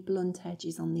want any blunt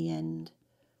edges on the end.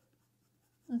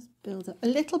 Let's build up a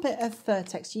little bit of fur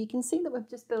texture. You can see that we're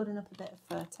just building up a bit of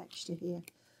fur texture here.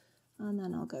 And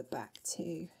then I'll go back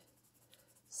to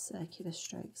circular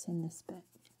strokes in this bit.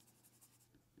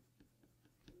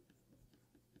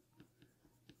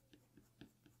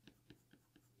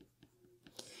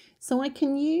 So I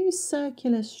can use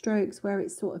circular strokes where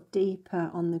it's sort of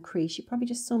deeper on the crease. You probably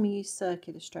just saw me use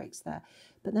circular strokes there.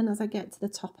 But then as I get to the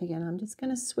top again, I'm just going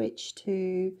to switch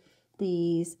to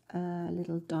these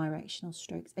little directional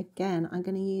strokes. Again, I'm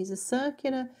going to use a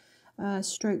circular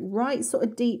stroke right sort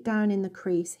of deep down in the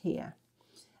crease here.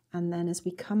 And then as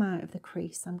we come out of the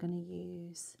crease, I'm going to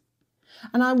use...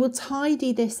 And I will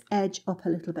tidy this edge up a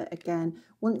little bit again.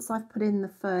 Once I've put in the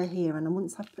fur here and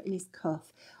once I've put in his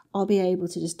cuff, I'll be able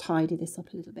to just tidy this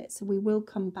up a little bit. So we will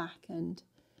come back and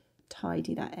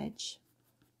tidy that edge.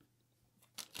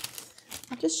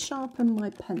 I'll just sharpen my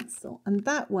pencil, and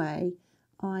that way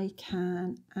I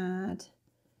can add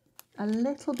a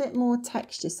little bit more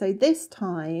texture. So this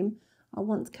time I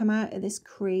want to come out of this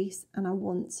crease and I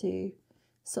want to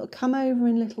sort of come over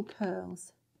in little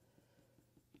curls.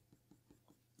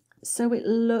 So it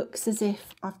looks as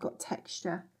if I've got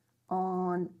texture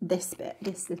on this bit,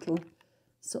 this little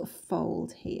sort of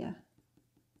fold here.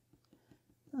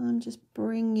 I'm just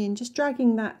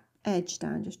dragging that edge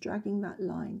down, just dragging that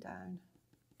line down.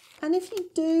 And if you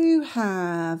do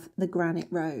have the granite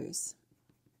rose,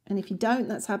 and if you don't,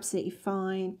 that's absolutely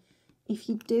fine. If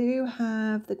you do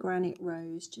have the granite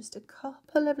rose, just a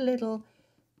couple of little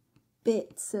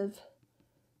bits of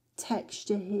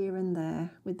texture here and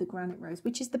there with the granite rose,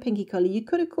 which is the pinky colour. You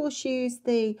could of course use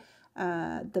the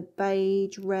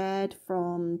beige red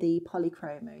from the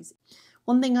Polychromos.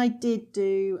 One thing I did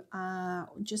do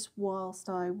just whilst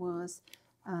I was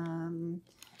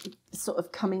sort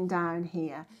of coming down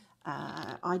here,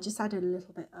 I just added a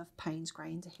little bit of Payne's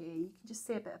grey into here. You can just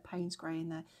see a bit of Payne's grey in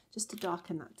there just to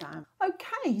darken that down.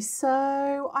 Okay,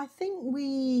 so I think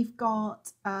we've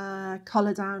got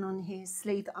colour down on his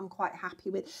sleeve that I'm quite happy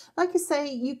with. Like I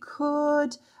say, you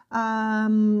could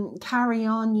carry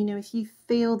on, you know, if you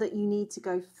feel that you need to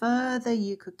go further,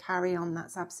 you could carry on,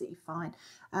 that's absolutely fine.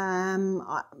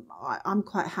 I'm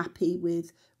quite happy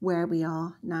with where we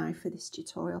are now for this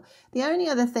tutorial. The only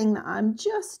other thing that I'm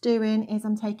just doing is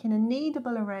I'm taking a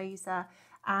kneadable eraser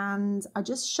and I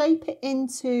just shape it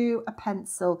into a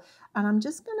pencil, and I'm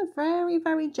just going to very,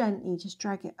 very gently just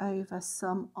drag it over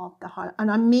some of the highlights,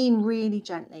 and I mean really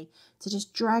gently, to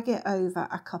just drag it over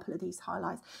a couple of these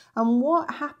highlights. And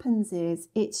what happens is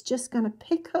it's just going to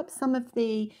pick up some of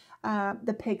the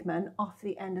pigment off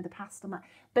the end of the Pastelmat,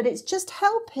 but it's just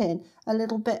helping a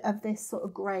little bit of this sort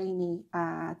of grainy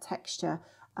texture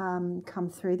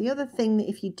come through. The other thing that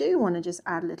if you do want to just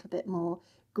add a little bit more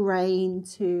grain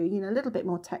to, you know, a little bit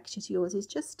more texture to yours, is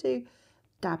just to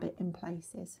dab it in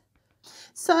places.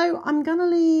 So I'm going to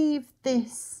leave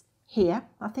this here.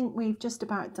 I think we've just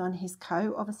about done his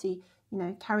coat. Obviously, you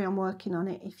know, carry on working on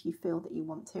it if you feel that you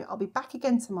want to. I'll be back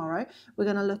again tomorrow. We're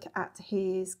going to look at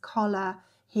his collar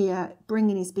here,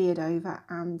 bringing his beard over,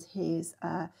 and his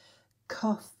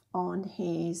cuff on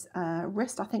his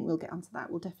wrist. I think we'll get onto that.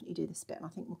 We'll definitely do this bit, and I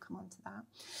think we'll come on to that.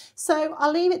 So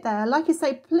I'll leave it there. Like I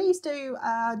say, please do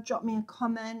drop me a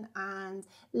comment and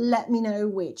let me know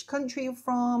which country you're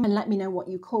from, and let me know what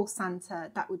you call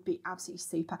Santa. That would be absolutely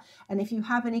super. And if you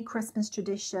have any Christmas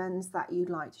traditions that you'd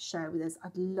like to share with us,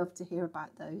 I'd love to hear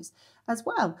about those as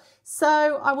well.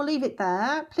 So I will leave it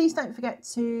there. Please don't forget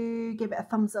to give it a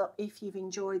thumbs up if you've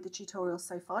enjoyed the tutorial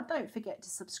so far. Don't forget to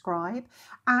subscribe,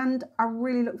 and I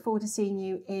really look look forward to seeing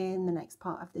you in the next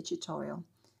part of the tutorial.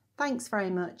 Thanks very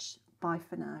much. Bye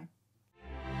for now.